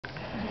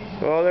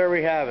Well, there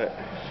we have it.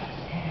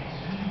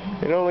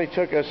 It only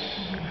took us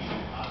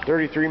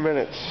 33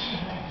 minutes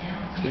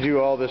to do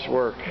all this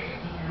work.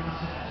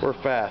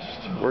 We're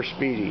fast. We're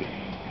speedy.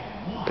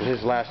 And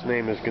his last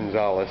name is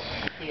Gonzalez.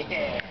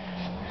 Yeah.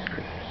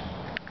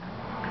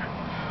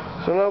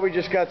 So now we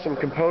just got some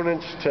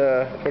components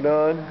to put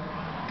on.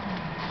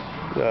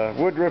 The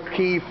Woodruff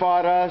key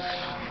fought us.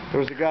 There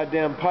was a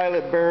goddamn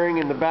pilot bearing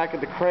in the back of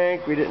the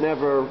crank. We didn't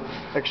have an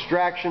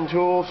extraction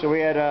tool, so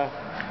we had to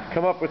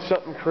come up with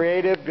something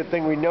creative. Good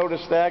thing we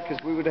noticed that,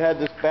 because we would have had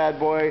this bad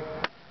boy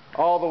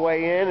all the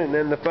way in, and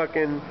then the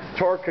fucking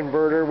torque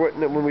converter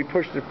wouldn't, when we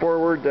pushed it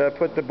forward to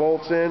put the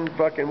bolts in,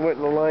 fucking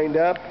wouldn't have lined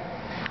up.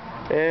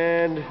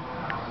 And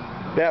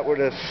that would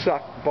have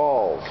sucked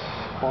balls.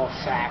 Ball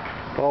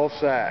sack. Ball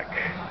sack.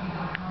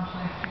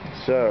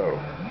 So,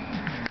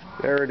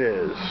 there it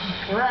is.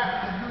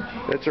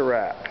 Wrap. It's a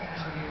wrap.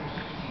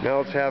 Now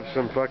let's have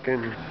some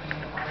fucking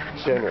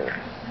dinner.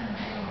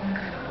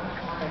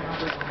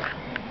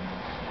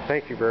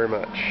 Thank you very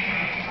much.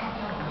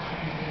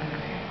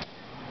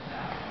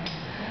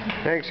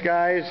 Thanks,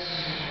 guys.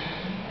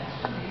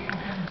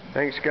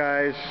 Thanks,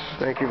 guys.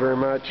 Thank you very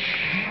much.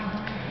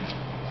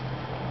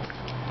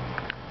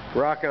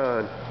 Rock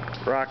on.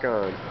 Rock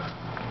on.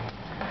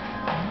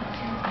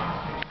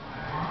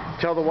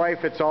 Tell the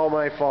wife it's all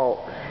my fault.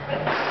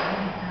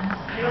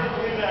 You don't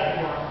do that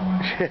anymore.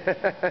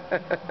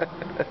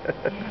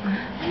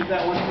 Use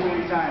that one too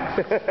many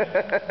times.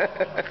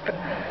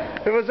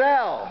 It was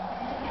Al.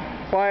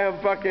 Why I'm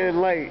fucking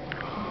late.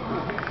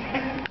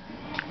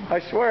 I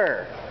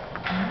swear.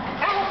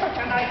 That was such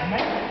a nice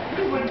man.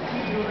 He wouldn't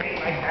see you late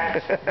like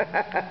that.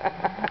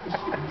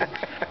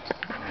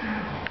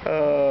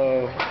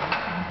 Oh,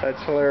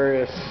 that's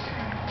hilarious.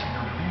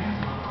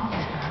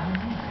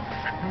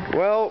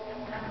 Well,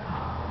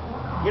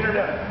 Get her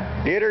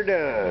done. get her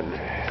done.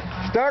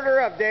 Start her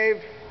up,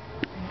 Dave.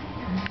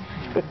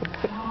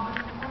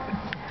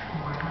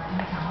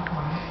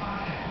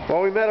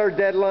 Well, we met our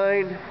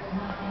deadline.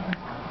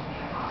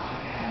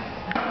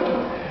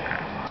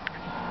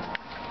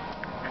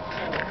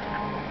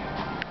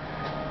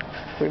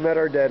 We met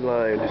our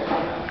deadline.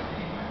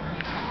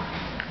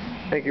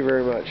 Thank you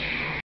very much.